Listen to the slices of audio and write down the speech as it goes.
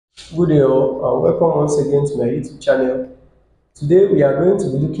Good day all, and welcome once again to my YouTube channel. Today we are going to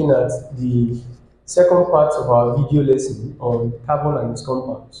be looking at the second part of our video lesson on carbon and its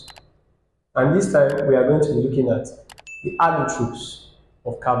compounds. And this time we are going to be looking at the allotropes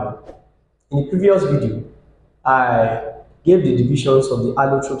of carbon. In the previous video, I gave the divisions of the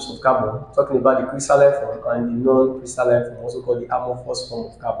allotropes of carbon, talking about the crystalline form and the non-crystalline form, also called the amorphous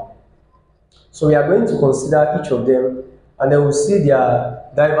form of carbon. So we are going to consider each of them, and then we'll see their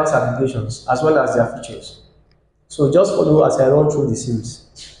diverse applications as well as their features. So just follow as I run through the series.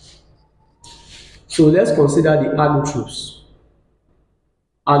 So let's consider the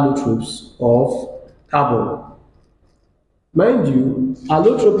allotropes of carbon. Mind you,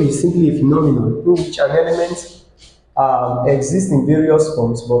 allotrope is simply a phenomenon in which an element exists in various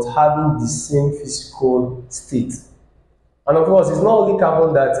forms but having the same physical state. And of course, it's not only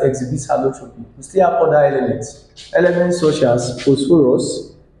carbon that exhibits allotropy. We still have other elements. Elements such as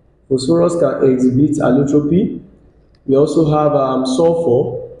phosphorus. Phosphorus can exhibit allotropy. We also have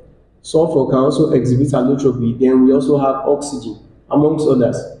sulfur. Sulfur can also exhibit allotropy. Then we also have oxygen, amongst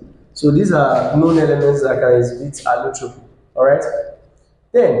others. So these are known elements that can exhibit allotropy. All right.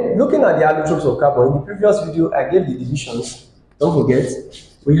 Then, looking at the allotropes of carbon, in the previous video, I gave the divisions. Don't forget,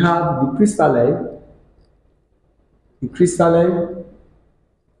 we have the crystalline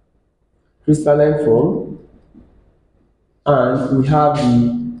form, and we have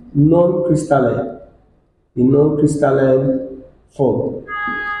the non-crystalline form.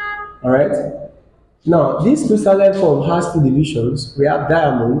 All right. Now, this crystalline form has two divisions. We have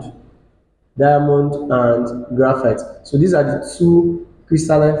diamond and graphite. So these are the two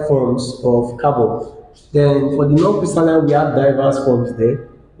crystalline forms of carbon. Then for the non-crystalline, we have diverse forms there.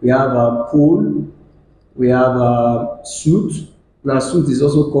 We have coal. We have soot. Now soot is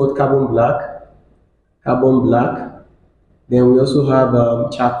also called carbon black. Then we also have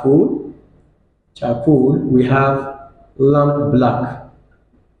charcoal. We have lamp black.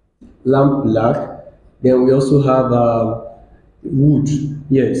 Then we also have wood.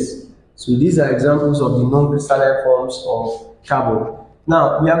 Yes. So these are examples of the non-crystalline forms of carbon.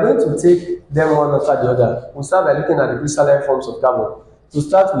 Now we are going to take them one after the other. We'll start by looking at the crystalline forms of carbon. To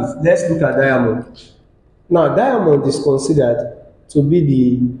start with, let's look at diamond. Now, diamond is considered to be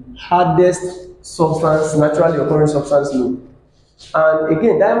the hardest substance, naturally occurring substance known. And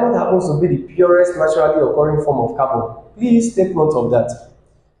again, diamond happens to be the purest naturally occurring form of carbon. Please take note of that.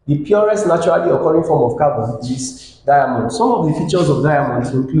 The purest naturally occurring form of carbon is diamond. Some of the features of diamond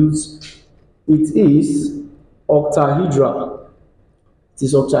includes it is octahedral. It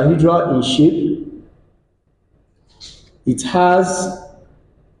is octahedral in shape. It has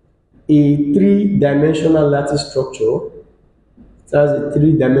a three-dimensional lattice structure.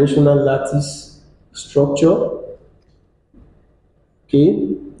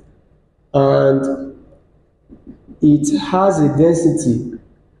 Okay, and it has a density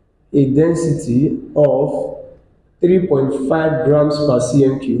of 3.5 grams per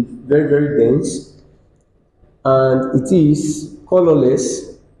cm cube. Very, very dense, and it is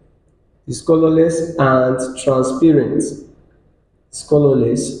colorless. It's colorless and transparent.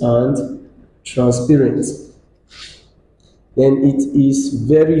 Then it is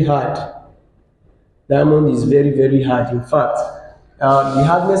very hard. Diamond is very, very hard. In fact, the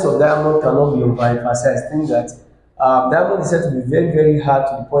hardness of diamond cannot be overemphasized. I think that diamond is said to be very, very hard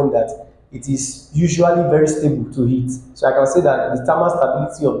to the point that it is usually very stable to heat. So I can say that the thermal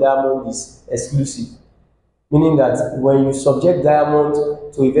stability of diamond is exclusive, meaning that when you subject diamond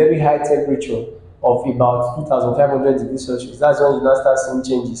to a very high temperature of about 2,500 degrees Celsius, that's when you now start seeing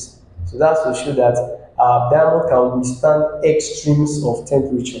changes. So that's to show that diamond can withstand extremes of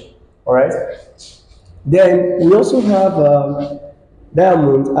temperature. All right. Then we also have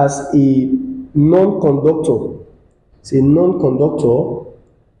diamond as a non-conductor. It's a non-conductor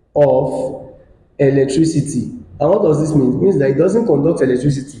of electricity. And what does this mean? It means that it doesn't conduct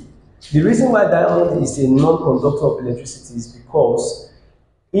electricity. The reason why diamond is a non-conductor of electricity is because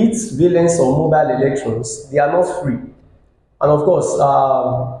its valence or mobile electrons, they are not free. And of course,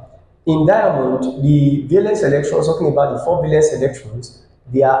 in diamond, the valence electrons, talking about the 4 valence electrons,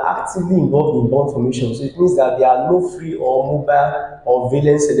 they are actively involved in bond formation. So it means that there are no free or mobile or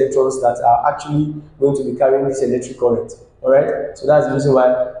valence electrons that are actually going to be carrying this electric current. All right. So that's the reason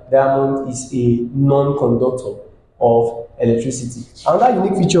why diamond is a non-conductor of electricity. Another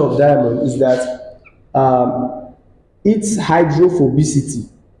unique feature of diamond is that its hydrophobicity.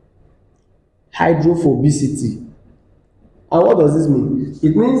 And what does this mean?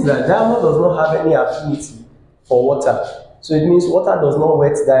 It means that diamond does not have any affinity for water. So it means water does not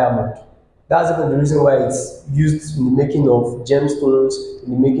wet diamond. That's even the reason why it's used in the making of gemstones,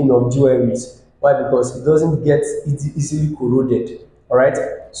 in the making of jewelries. Why? Because it doesn't get easily corroded. All right.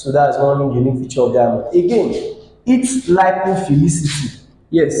 So that's one unique feature of diamond. Again, its lipophilicity.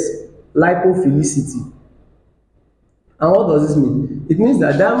 Yes, lipophilicity. And what does this mean? It means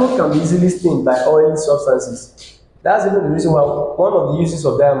that diamond can be easily stained by oily substances. That's even the reason why one of the uses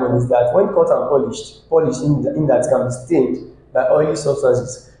of diamond is that when cut and polished in that can be stained by oily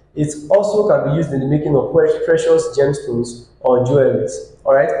substances. It also can be used in the making of precious gemstones or jewelries.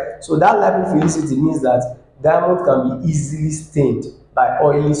 Alright? So that lipophilicity means that diamond can be easily stained by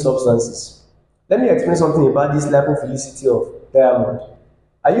oily substances. Let me explain something about this lipophilicity of diamond.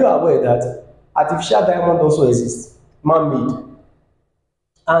 Are you aware that artificial diamond also exists, man-made?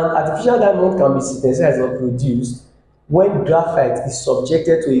 And artificial diamond can be synthesized or produced when graphite is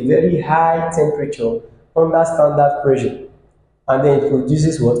subjected to a very high temperature under standard pressure, and then it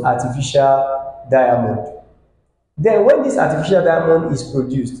produces what? Artificial diamond. Then when this artificial diamond is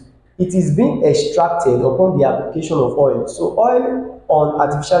produced, it is being extracted upon the application of oil. So oil on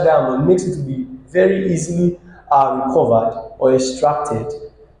artificial diamond makes it to be very easily recovered or extracted,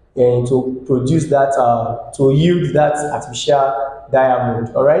 and to produce that to yield that artificial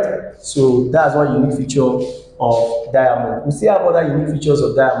diamond. All right, so that's one unique feature of diamond. We still have other unique features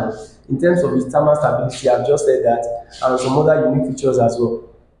of diamond in terms of its thermal stability. I've just said that, and some other unique features as well.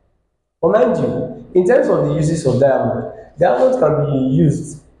 But mind you, in terms of the uses of diamond, diamond can be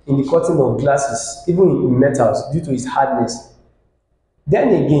used in the cutting of glasses, even in metals, due to its hardness. Then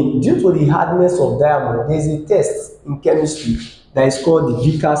again, due to the hardness of diamond, there is a test in chemistry that is called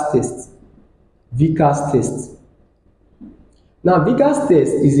the Vickers test. Vickers test. Now, Vickers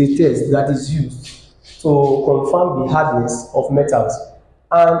test is a test that is used to confirm the hardness of metals,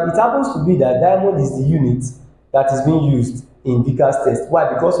 and it happens to be that diamond is the unit that is being used in Vickers test.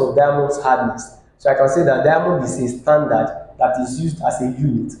 Why? Because of diamond's hardness. So I can say that diamond is a standard that is used as a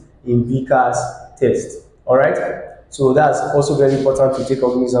unit in Vickers test. All right. So that's also very important to take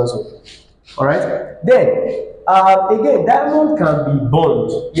cognizance of. All right. Then again, diamond can be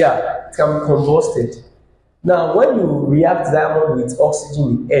burned. Yeah, it can be combusted. Now, when you react diamond with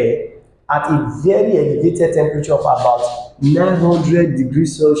oxygen in air at a very elevated temperature of about 900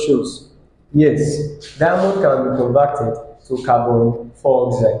 degrees Celsius, yes, diamond can be converted to carbon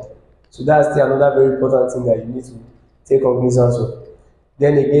dioxide. So that's another very important thing that you need to take cognizance of.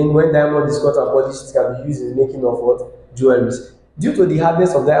 Then again, when diamond is cut and polished, it can be used in the making of what? Jewelries. Due to the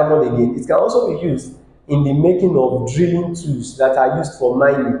hardness of diamond again, it can also be used in the making of drilling tools that are used for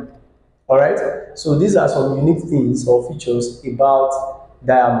mining. Alright, so these are some unique things or features about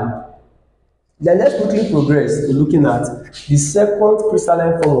diamond. Then let's quickly progress to looking at the second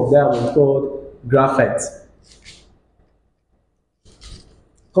crystalline form of diamond called graphite.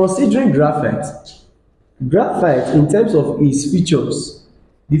 Considering graphite in terms of its features,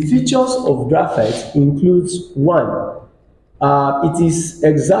 the features of graphite includes one, it is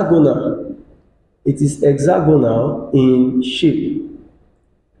hexagonal. It is hexagonal in shape.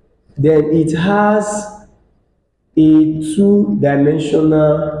 Then it has a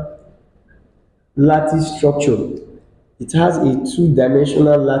two-dimensional lattice structure. It has a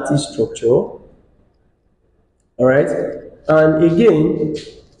two-dimensional lattice structure. All right, and again,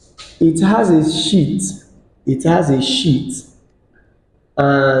 it has a sheet. It has a sheet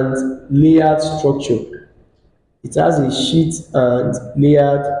and layered structure. It has a sheet and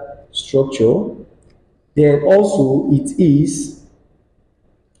layered structure. Then also it is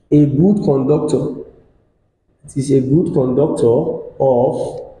a good conductor. It is a good conductor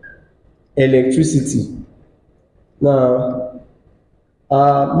of electricity. Now,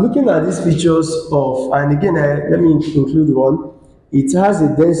 looking at these features of, and again, let me include one. It has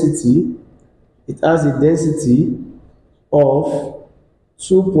a density. It has a density of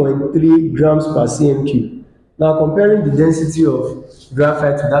 2.3 grams per cm cube. Now, comparing the density of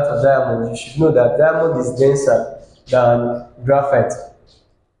graphite to that of diamond, you should know that diamond is denser than graphite.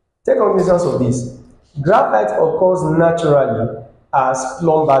 Take cognizance of this. Graphite occurs naturally as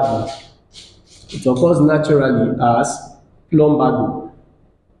plumbago. It occurs naturally as plumbago.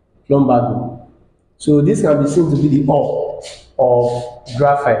 Plumbago. So this can be seen to be the ore of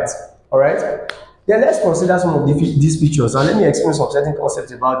graphite. All right. Then let's consider some of these features, and let me explain some certain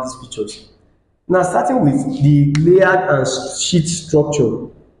concepts about these features. Now, starting with the layered and sheet structure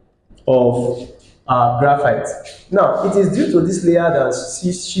of graphite. Now, it is due to this layered and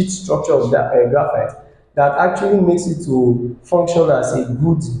sheet structure of graphite that actually makes it to function as a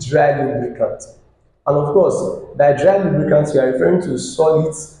good dry lubricant. And of course, by dry lubricants, we are referring to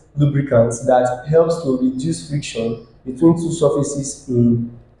solid lubricants that helps to reduce friction between two surfaces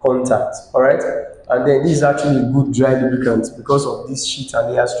in contact. All right, and then this is actually a good dry lubricant because of this sheet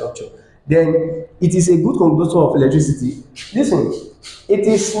and layer structure. Then it is a good conductor of electricity. Listen, it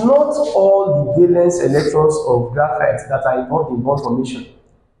is not all the valence electrons of graphite that are involved in bond formation.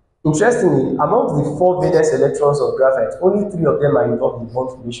 Interestingly, amongst the four valence electrons of graphite, only three of them are involved in bond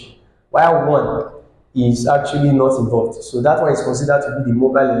formation, while one is actually not involved. So that one is considered to be the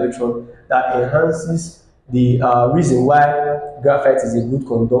mobile electron that enhances the reason why graphite is a good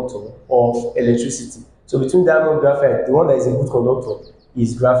conductor of electricity. So between diamond and graphite, the one that is a good conductor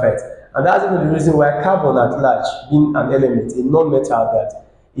is graphite. And that's even the reason why carbon at large, being an element, a non-metal, that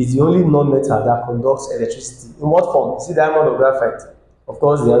is the only non-metal that conducts electricity. In what form? Is it diamond or graphite? Of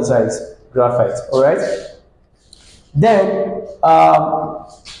course, the answer is graphite. All right. Then,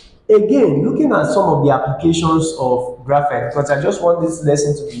 again, looking at some of the applications of graphite, because I just want this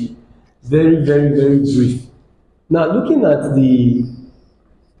lesson to be very, very, very brief. Now, looking at the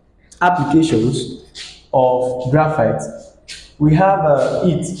applications of graphite, we have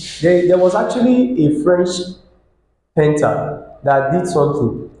there was actually a French painter that did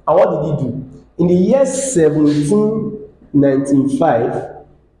something. And what did he do? In the year 1795,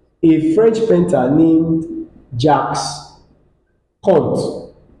 a French painter named Jacques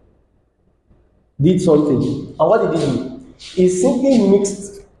Comte did something. And what did he do? He simply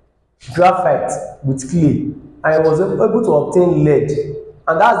mixed graphite with clay and was able to obtain lead.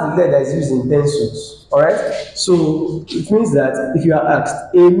 And that's the lead that is used in pencils. Alright? So it means that if you are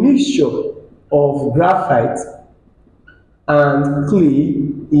asked, a mixture of graphite and clay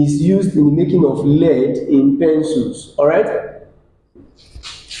is used in the making of lead in pencils. Alright?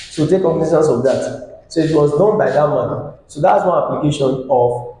 So take cognizance of that. So it was done by that man. So that's one application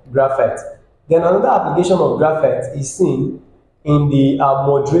of graphite. Then another application of graphite is seen in the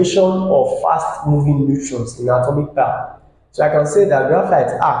moderation of fast moving neutrons in atomic power. So I can say that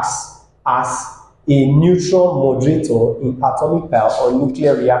graphite acts as a neutron moderator in atomic power or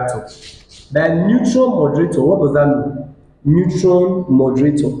nuclear reactor. By neutron moderator, what does that mean? Neutron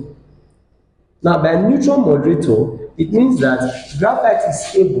moderator. Now, by neutron moderator, it means that graphite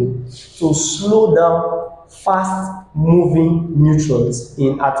is able to slow down fast moving neutrons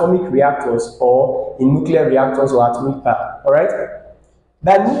in atomic reactors or in nuclear reactors or atomic power. All right?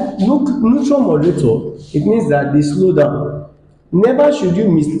 By neutron moderator, it means that they slow down. Never should you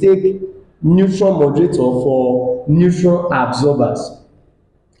mistake neutron moderator for neutron absorbers.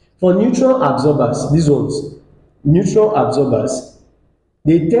 For neutron absorbers, these ones, neutron absorbers,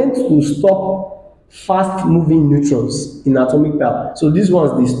 they tend to stop fast moving neutrons in atomic power. So these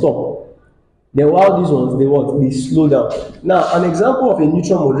ones, they stop. Then while these ones, they what? They slow down. Now, an example of a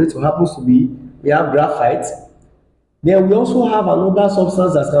neutron moderator happens to be, we have graphite. Then we also have another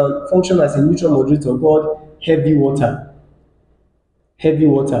substance that can function as a neutron moderator called heavy water. Heavy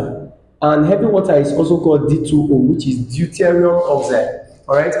water. And heavy water is also called D2O, which is deuterium oxide.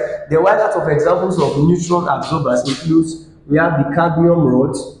 Alright? The wider of examples of neutron absorbers includes, we have the cadmium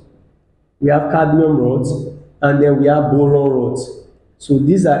rods, and then we have boron rods. So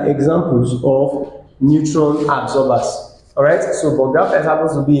these are examples of neutron absorbers. Alright? So but graphite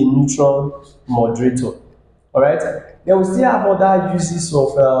happens to be a neutron moderator. Alright? Then we still have other uses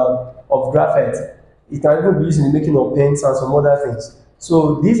of graphite. It can even be used in the making of paints and some other things.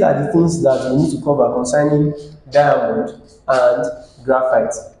 So these are the things that we need to cover concerning diamond and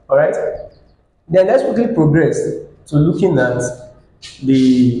graphite. Alright? Then let's quickly progress to looking at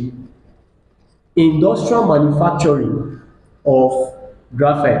the industrial manufacturing of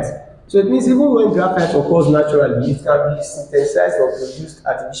graphite. So it means even when graphite occurs naturally, it can be synthesized or produced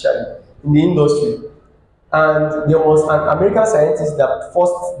artificially in the industry. And there was an American scientist that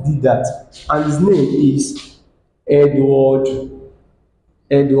first did that, and his name is Edward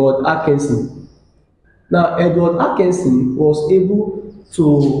Atkinson. Now, Edward Atkinson was able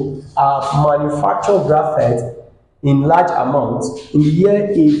to manufacture graphite in large amounts in the year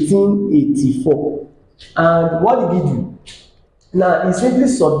 1884. And what did he do? Now, he simply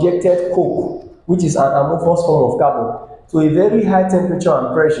subjected coke, which is an amorphous form of carbon, to a very high temperature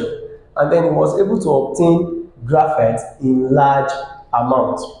and pressure, and then he was able to obtain graphite in large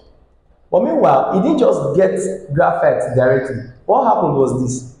amounts. But meanwhile, he didn't just get graphite directly. What happened was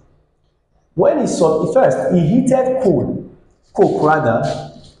this. When he heated coke rather,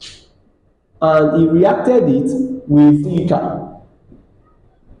 and he reacted it with silica.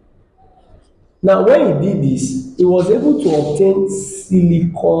 Now, when he did this, he was able to obtain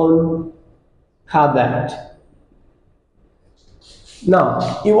silicon carbide. Now,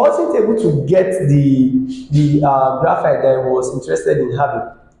 he wasn't able to get the graphite that he was interested in having.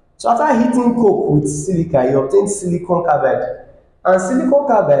 So after heating coke with silica, he obtained silicon carbide. And silicon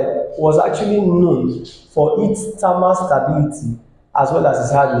carbide was actually known for its thermal stability as well as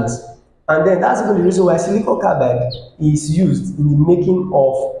its hardness. And then that's even the reason why silicon carbide is used in the making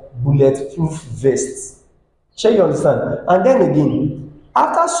of bulletproof vests. Shall you understand? And then again,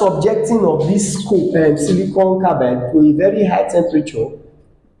 after subjecting of this silicon carbide to a very high temperature,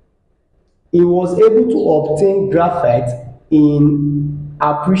 he was able to obtain graphite in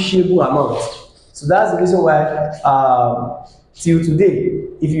appreciable amount. So that's the reason why till today,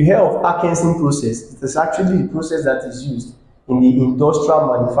 if you hear of Parkinson process, it is actually the process that is used in the industrial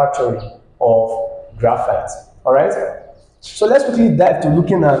manufacturing of graphite. All right. So let's quickly dive to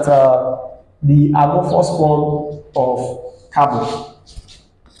looking at the amorphous form of carbon.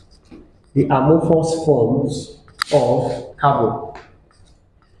 The amorphous forms of carbon.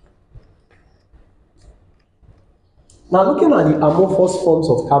 Now, looking at the amorphous forms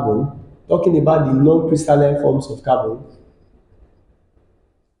of carbon, talking about the non-crystalline forms of carbon,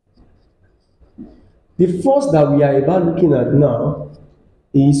 the first that we are about looking at now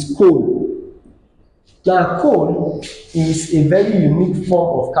is coal. Now, coal is a very unique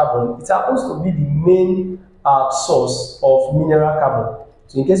form of carbon. It happens to be the main source of mineral carbon.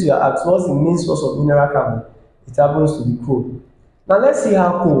 So, in case you are asked what's the main source of mineral carbon, it happens to be coal. Now, let's see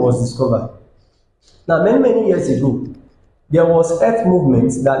how coal was discovered. Now, many years ago, there was earth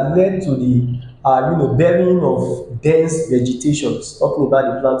movement that led to the burying of dense vegetations, talking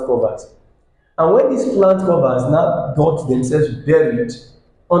about the plant covers. And when these plant covers now got themselves buried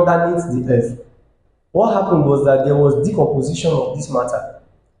underneath the earth, what happened was that there was decomposition of this matter.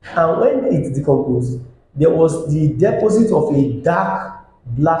 And when it decomposed, there was the deposit of a dark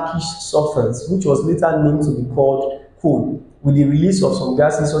blackish substance, which was later named to be called coal, with the release of some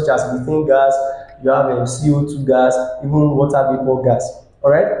gases such as methane gas, you have CO2 gas, even water vapor gas. All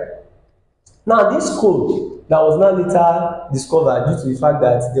right. Now, this coal that was now later discovered due to the fact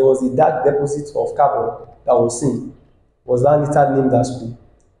that there was a dark deposit of carbon that was seen was now later named as coal.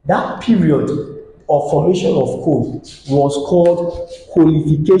 That period of formation of coal was called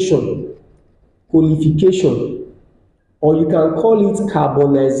coalification. Coalification, or you can call it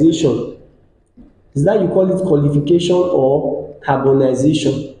carbonization. Is that you call it qualification or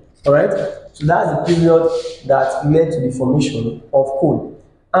carbonization? All right. So that's the period that led to the formation of coal.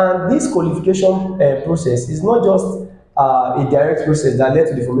 And this qualification process is not just a direct process that led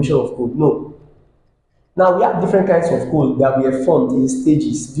to the formation of coal. No. Now, we have different kinds of coal that were formed in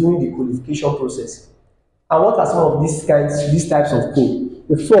stages during the qualification process. And what are some of these types of coal?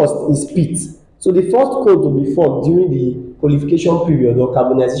 The first is peat. So the first coal to be formed during the qualification period or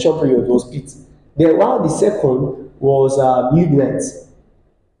carbonization period was peat. Then while the second was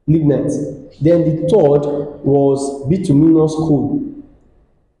lignite. Then the third was bituminous coal.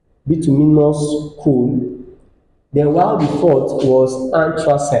 Then while the fourth was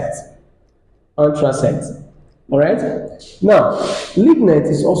anthracite. All right. Now, lignite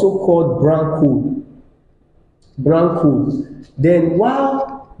is also called brown coal. Then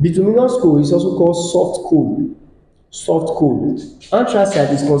while bituminous coal is also called soft coal.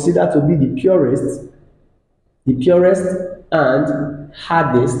 Anthracite is considered to be the purest and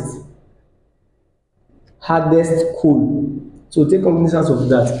hardest coal. So take cognizance of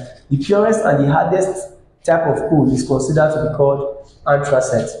that. The purest and the hardest type of coal is considered to be called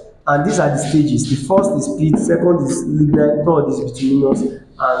anthracite. And these are the stages. The first is peat, second is lignite, third is bituminous,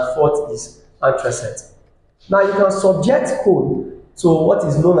 and fourth is anthracite. Now, you can subject coal to what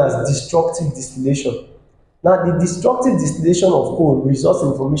is known as destructive distillation. Now, the destructive distillation of coal results in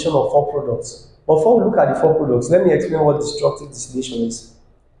the formation of four products. But before we look at the four products, let me explain what destructive distillation is.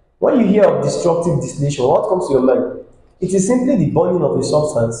 When you hear of destructive distillation, what comes to your mind? It is simply the burning of a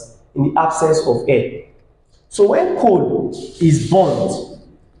substance in the absence of air. So when coal is burned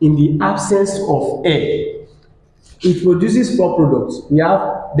in the absence of air, it produces four products. We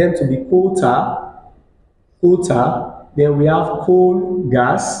have them to be coal tar, then we have coal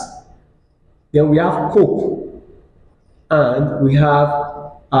gas, then we have coke, and we have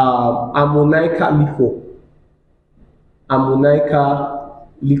ammoniacal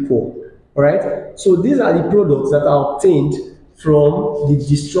liquor. All right. So these are the products that are obtained from the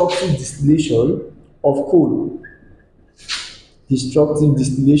destructive distillation of coal. Destructive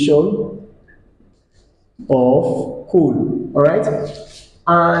distillation of coal. All right.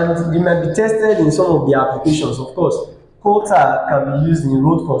 And they might be tested in some of the applications. Of course, coal tar can be used in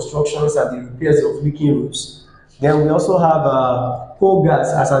road constructions and the repairs of leaking roofs. Then we also have coal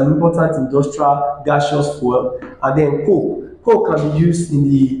gas as an important industrial gaseous fuel, and then coke. Coke can be used in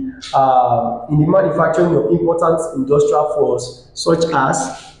the manufacturing of important industrial fuels, such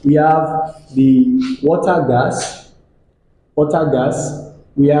as we have the water gas, water gas,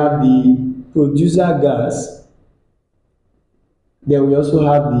 we have the producer gas, then we also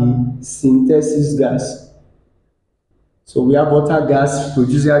have the synthesis gas. So we have water gas,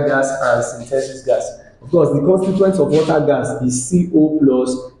 producer gas, and synthesis gas. Of course, the constituents of water gas is CO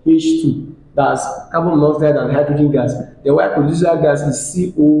plus H2. That's carbon monoxide and hydrogen gas. The while producer gas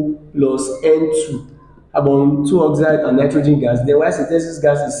is CO plus N2, carbon 2 oxide and nitrogen gas. The while synthesis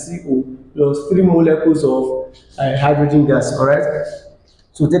gas is CO plus 3 molecules of hydrogen gas. All right.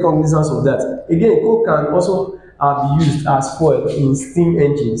 So take cognizance of that. Again, coal can also be used as fuel in steam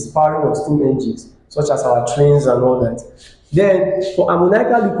engines, powering of steam engines, such as our trains and all that. Then for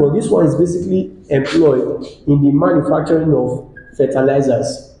ammoniacal liquor, this one is basically employed in the manufacturing of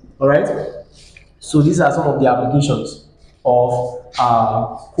fertilizers. All right. So these are some of the applications of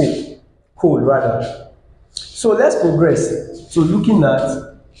coal rather. So let's progress. So looking at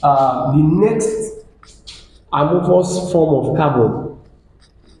the next amorphous form of carbon.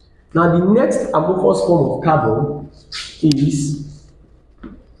 Now, the next amorphous form of carbon is,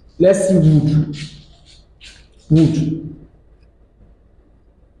 let's see, wood. Wood.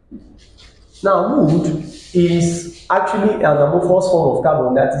 Now, wood is actually an amorphous form of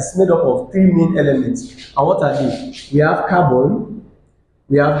carbon that is made up of three main elements. And what are they? We have carbon,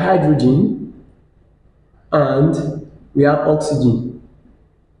 we have hydrogen, and we have oxygen.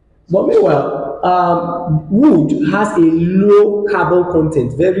 But meanwhile, wood has a low carbon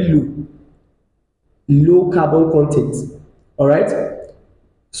content, very low carbon content. All right.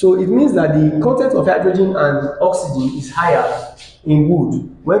 So it means that the content of hydrogen and oxygen is higher in wood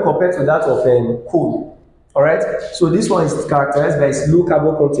when compared to that of coal. All right. So this one is characterized by its low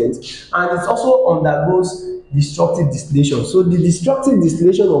carbon content, and it also undergoes destructive distillation. So the destructive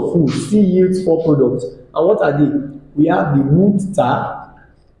distillation of wood still yields four products. And what are they? We have the wood tar,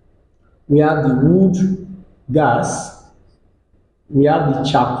 we have the wood gas, we have the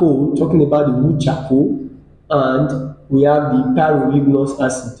charcoal, talking about the wood charcoal, and we have the pyrolignos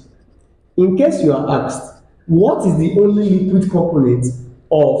acid. In case you are asked, what is the only liquid component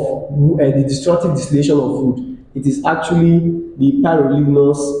of the destructive distillation of wood? It is actually the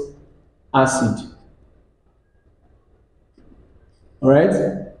pyrolignos acid. All right,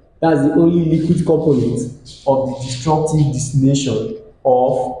 that's the only liquid component of the destructive distillation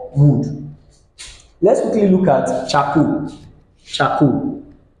of wood. Let's quickly look at charcoal. Charcoal.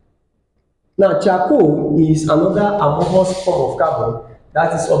 Now, charcoal is another amorphous form of carbon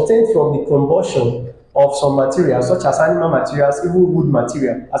that is obtained from the combustion of some materials, such as animal materials, even wood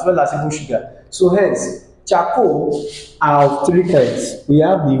material, as well as even sugar. So hence, charcoal are of three kinds. We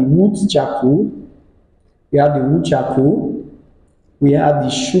have the wood charcoal, we have the wood charcoal, we have the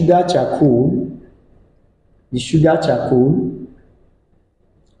sugar charcoal,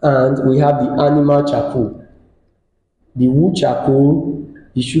 and we have the animal charcoal. The wood charcoal,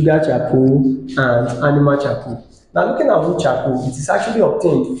 the sugar charcoal, and animal charcoal. Now, looking at wood charcoal, it is actually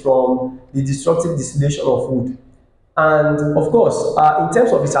obtained from the destructive distillation of wood. And of course, in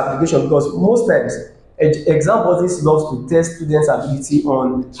terms of its application, because most times exam bodies love to test students' ability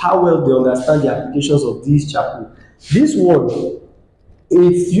on how well they understand the applications of this charcoal. This one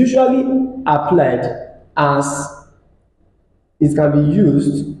is usually applied as it can be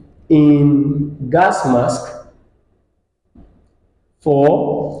used in gas mask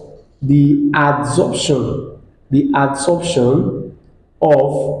for the adsorption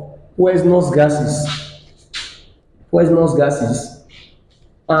of poisonous gases,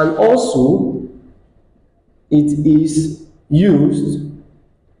 and also it is used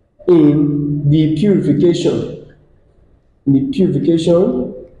in the purification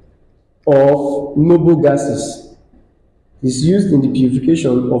of noble gases. It's used in the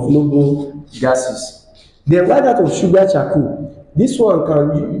purification of noble gases. Then why that of sugar charcoal? This one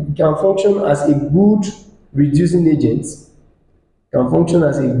can function as a good reducing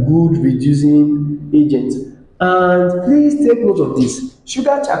agent. And please take note of this.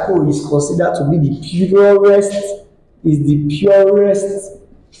 Sugar charcoal is considered to be the purest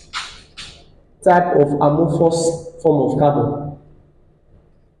type of amorphous form of carbon.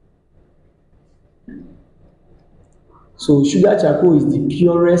 So sugar charcoal is the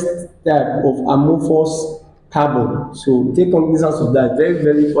purest type of amorphous carbon. So take cognizance of that. Very,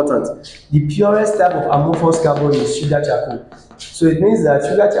 very important. The purest type of amorphous carbon is sugar charcoal. So it means that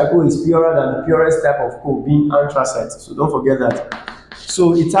sugar charcoal is purer than the purest type of coal, being anthracite. So don't forget that.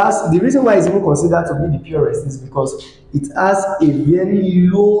 So it has, the reason why it's even considered to be the purest is because it has a very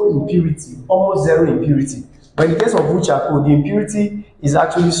low impurity, almost zero impurity. But in the case of wood charcoal, the impurity is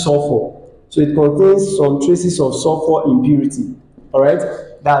actually sulfur. So it contains some traces of sulfur impurity. All right,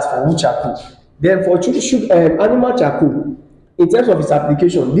 that's for wood charcoal. Then for animal charcoal, in terms of its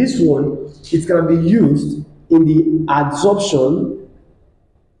application, this one, it can be used in the absorption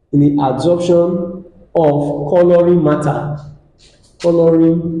of coloring matter.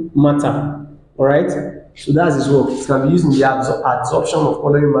 All right, so that's its work. It can be used in the absorption of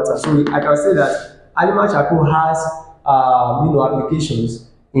coloring matter. So I can say that animal charcoal has applications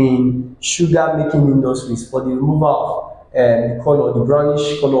in sugar making industries for the removal of the color, the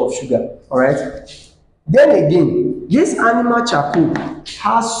brownish color of sugar. All right. Then again, this animal charcoal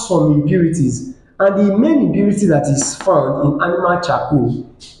has some impurities, and the main impurity that is found in animal charcoal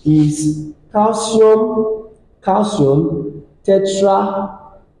is calcium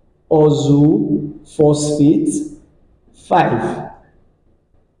tetraoxophosphate 5.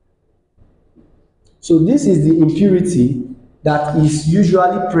 So this is the impurity that is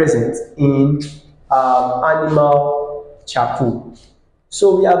usually present in animal charcoal.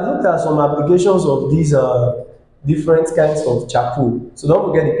 So we have looked at some applications of these different kinds of charcoal. So don't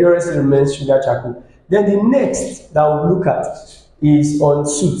forget the purest remains sugar charcoal. Then the next that we'll look at is on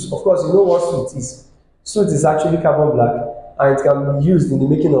soot. Of course, you know what soot is. Soot is actually carbon black, and it can be used in the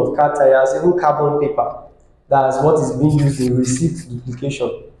making of car tires, even carbon paper. That's what is being used in receipt duplication,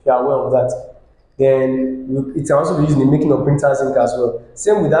 if you are aware of that. Then it can also be used in the making of printers ink as well.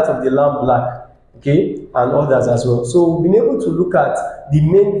 Same with that of the lamp black, okay, and others as well. So we've been able to look at the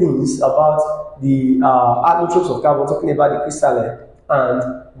main things about the allotropes of carbon, talking about the crystalline and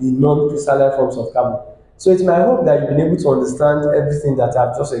the non-crystalline forms of carbon. So it's my hope that you've been able to understand everything that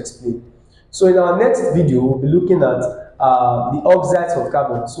I've just explained. So in our next video, we'll be looking at the oxides of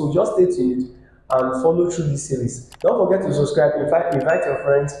carbon. So just stay tuned and follow through this series. Don't forget to subscribe. In fact, invite your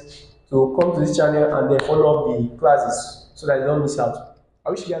friends to come to this channel and then follow up the classes so that you don't miss out. I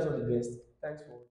wish you guys all the best. Thanks for